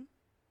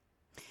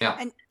 Yeah.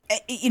 And,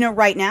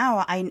 right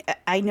now,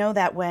 I know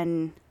that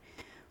when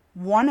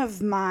one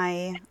of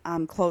my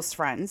close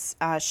friends,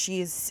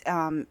 she's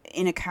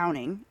in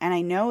accounting, and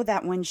I know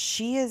that when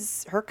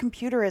her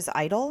computer is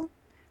idle,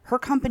 her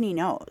company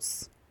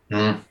knows.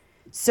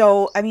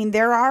 So,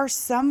 there are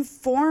some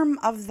form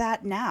of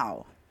that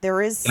now.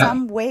 There is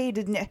some way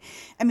to,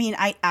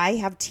 I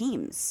have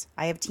Teams.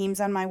 I have Teams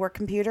on my work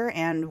computer,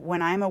 and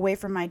when I'm away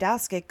from my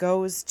desk, it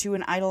goes to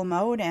an idle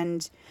mode,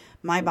 and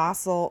my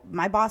boss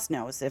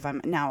knows if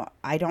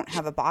I don't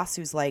have a boss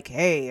who's like,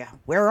 hey,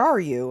 where are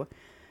you?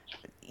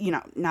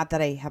 Not that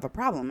I have a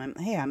problem.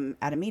 I'm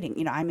at a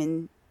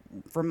meeting.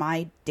 For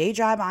my day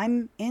job,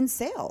 I'm in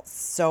sales.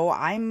 So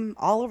I'm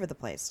all over the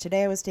place.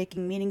 Today I was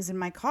taking meetings in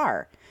my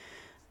car.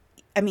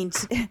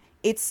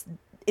 It's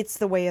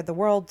the way of the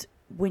world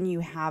when you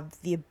have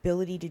the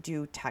ability to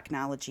do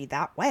technology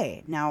that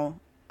way. Now,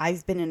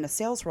 I've been in a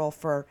sales role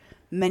for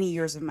many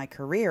years of my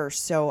career,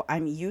 so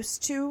I'm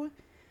used to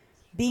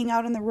being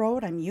out on the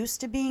road. I'm used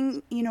to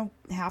being,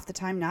 half the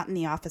time not in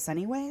the office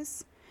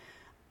anyways.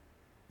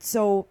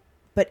 So,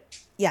 but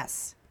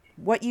yes,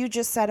 what you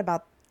just said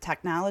about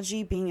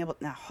technology being able,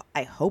 now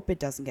I hope it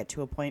doesn't get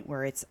to a point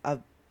where it's a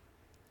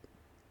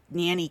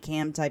nanny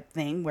cam type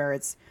thing where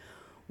it's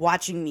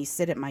watching me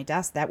sit at my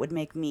desk. That would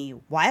make me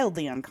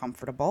wildly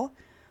uncomfortable,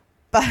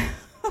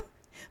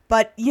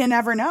 but you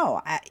never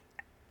know.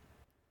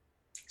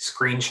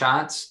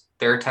 Screenshots.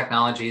 There are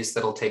technologies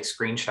that'll take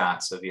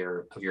screenshots of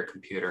your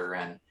computer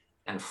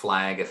and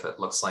flag if it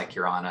looks like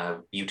you're on a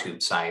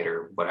YouTube site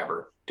or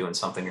whatever, doing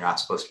something you're not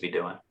supposed to be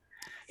doing.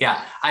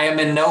 Yeah, I am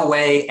in no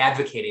way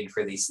advocating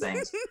for these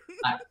things.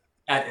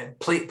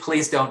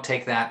 Please don't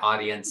take that,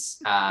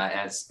 audience,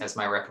 as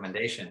my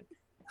recommendation.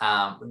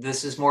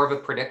 This is more of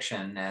a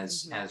prediction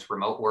as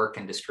remote work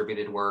and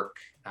distributed work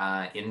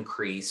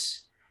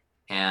increase,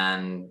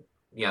 and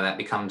that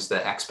becomes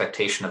the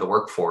expectation of the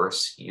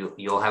workforce.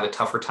 You'll have a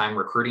tougher time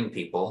recruiting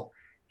people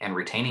and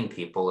retaining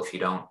people if you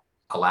don't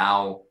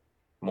allow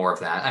more of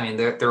that.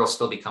 There will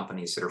still be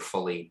companies that are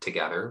fully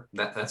together.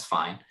 That's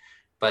fine,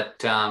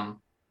 but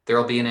there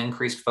will be an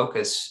increased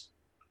focus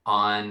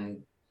on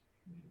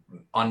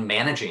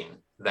managing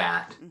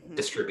that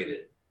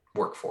distributed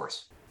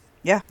workforce.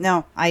 Yeah,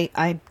 no,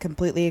 I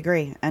completely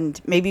agree. And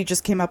maybe you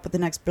just came up with the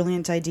next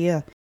brilliant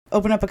idea.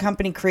 Open up a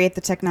company, create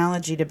the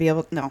technology to be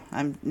able to,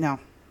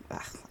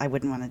 I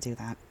wouldn't want to do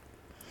that.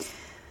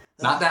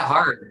 Not that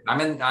hard.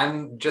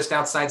 I'm just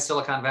outside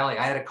Silicon Valley.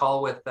 I had a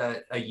call with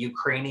a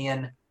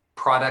Ukrainian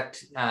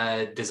product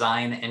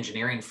design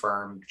engineering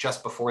firm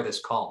just before this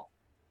call.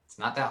 It's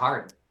not that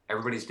hard.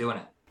 Everybody's doing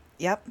it.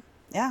 Yep.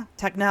 Yeah.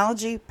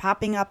 Technology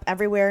popping up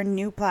everywhere,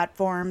 new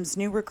platforms,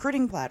 new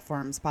recruiting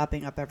platforms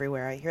popping up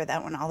everywhere. I hear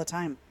that one all the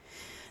time.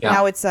 Yeah.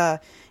 Now it's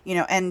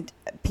and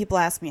people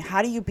ask me,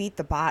 how do you beat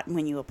the bot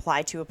when you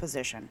apply to a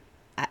position?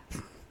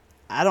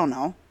 I don't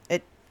know.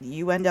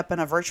 You end up in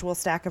a virtual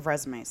stack of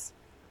resumes.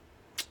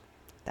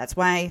 That's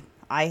why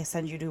I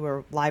send you to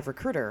a live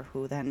recruiter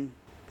who then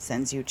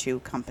sends you to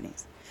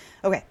companies.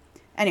 Okay.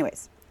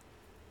 Anyways,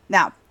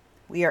 now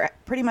we are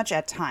pretty much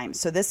at time.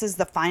 So this is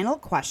the final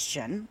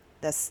question,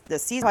 the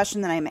season question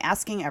that I'm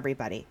asking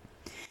everybody.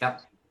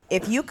 Yep.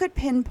 If you could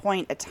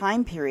pinpoint a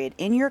time period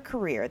in your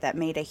career that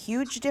made a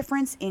huge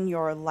difference in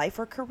your life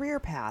or career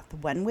path,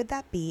 when would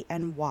that be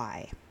and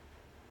why?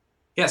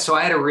 Yeah, so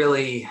I had a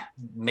really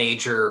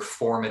major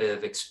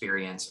formative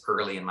experience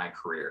early in my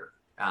career.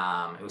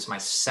 It was my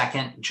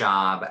second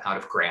job out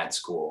of grad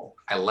school.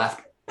 I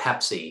left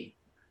Pepsi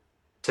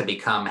to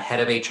become head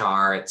of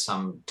HR at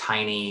some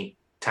tiny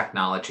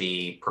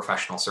technology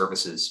professional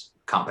services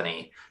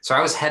company. So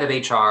I was head of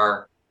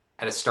HR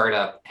at a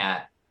startup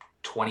at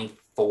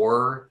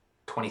 24,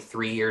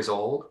 23 years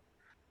old.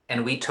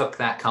 And we took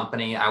that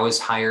company, I was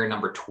hire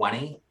number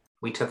 20.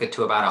 We took it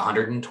to about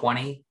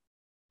 120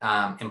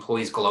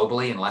 employees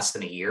globally in less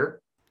than a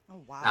year.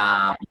 Oh,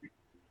 wow.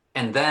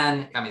 And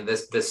then,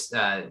 this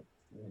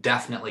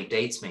definitely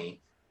dates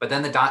me, but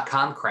then the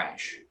dot-com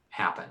crash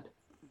happened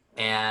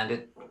and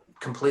it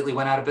completely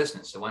went out of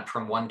business. It went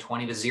from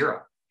 120 to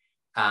zero.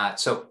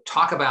 So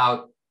talk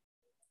about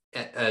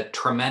a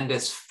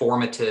tremendous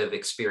formative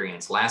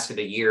experience. Lasted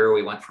a year.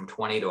 We went from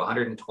 20 to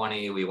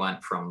 120. We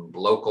went from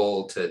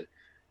local to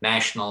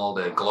national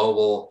to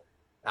global.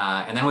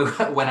 And then we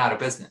went out of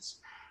business.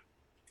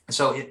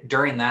 So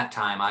during that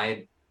time,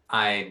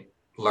 I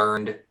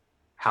learned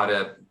how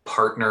to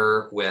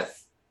partner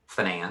with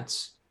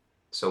finance.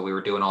 So we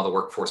were doing all the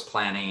workforce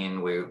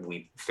planning.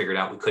 We figured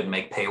out we couldn't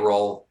make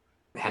payroll.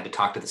 We had to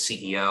talk to the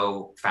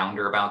CEO,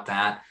 founder about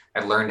that.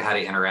 I learned how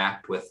to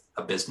interact with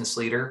a business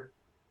leader,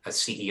 a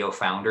CEO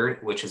founder,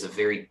 which is a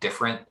very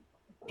different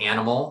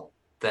animal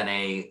than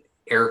a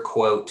air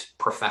quote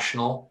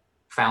professional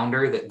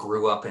founder that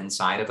grew up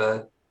inside of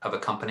a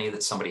company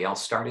that somebody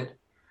else started.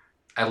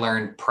 I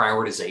learned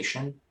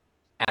prioritization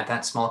at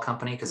that small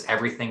company because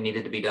everything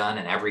needed to be done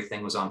and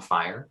everything was on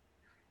fire.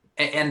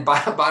 And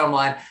bottom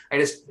line, I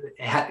just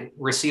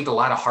received a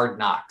lot of hard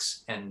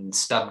knocks and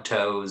stub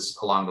toes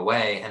along the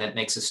way. And it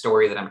makes a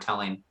story that I'm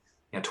telling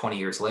 20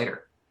 years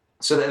later.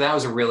 So that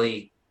was a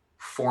really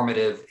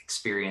formative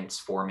experience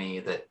for me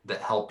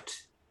that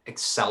helped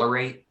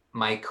accelerate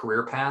my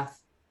career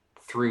path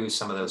through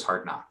some of those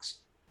hard knocks.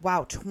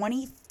 Wow,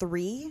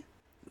 23?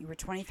 You were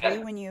 23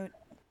 when you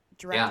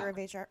director of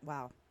HR?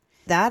 Wow.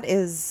 That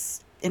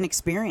is an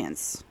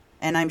experience.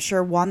 And I'm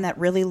sure one that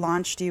really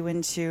launched you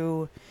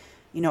into,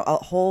 a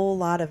whole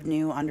lot of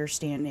new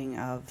understanding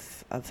of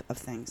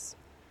things.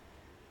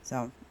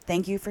 So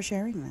thank you for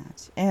sharing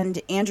that.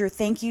 And Andrew,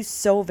 thank you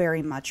so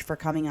very much for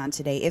coming on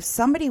today. If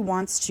somebody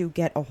wants to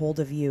get a hold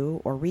of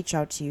you or reach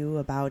out to you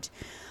about,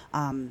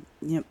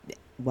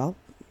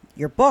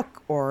 your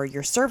book or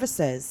your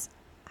services,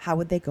 how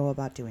would they go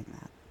about doing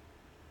that?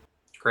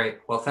 Great.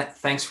 Well,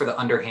 thanks for the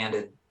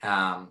underhanded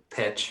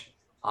pitch.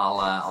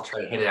 I'll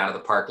try to hit it out of the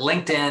park.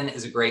 LinkedIn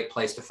is a great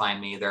place to find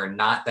me. There are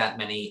not that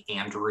many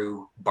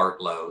Andrew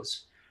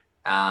Bartlows.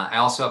 I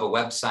also have a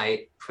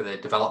website for the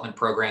development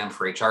program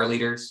for HR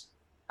leaders,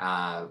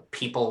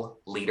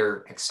 People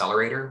Leader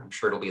Accelerator. I'm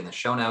sure it'll be in the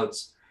show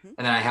notes. And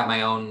then I have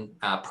my own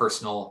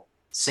personal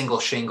single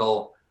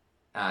shingle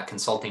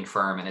consulting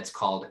firm, and it's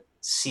called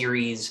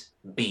Series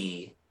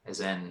B, as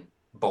in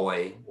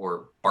boy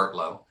or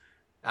Bartlow,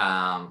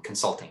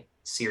 consulting,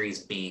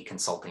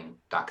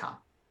 seriesbconsulting.com.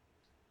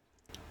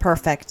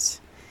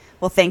 Perfect.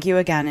 Well, thank you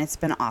again. It's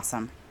been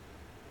awesome.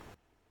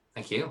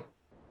 Thank you.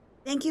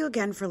 Thank you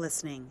again for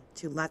listening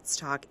to Let's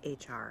Talk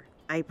HR.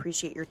 I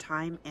appreciate your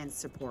time and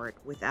support.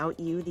 Without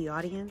you, the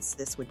audience,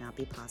 this would not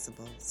be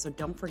possible. So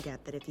don't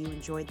forget that if you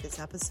enjoyed this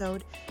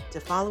episode, to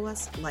follow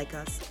us, like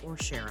us, or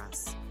share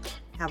us.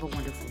 Have a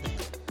wonderful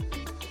day.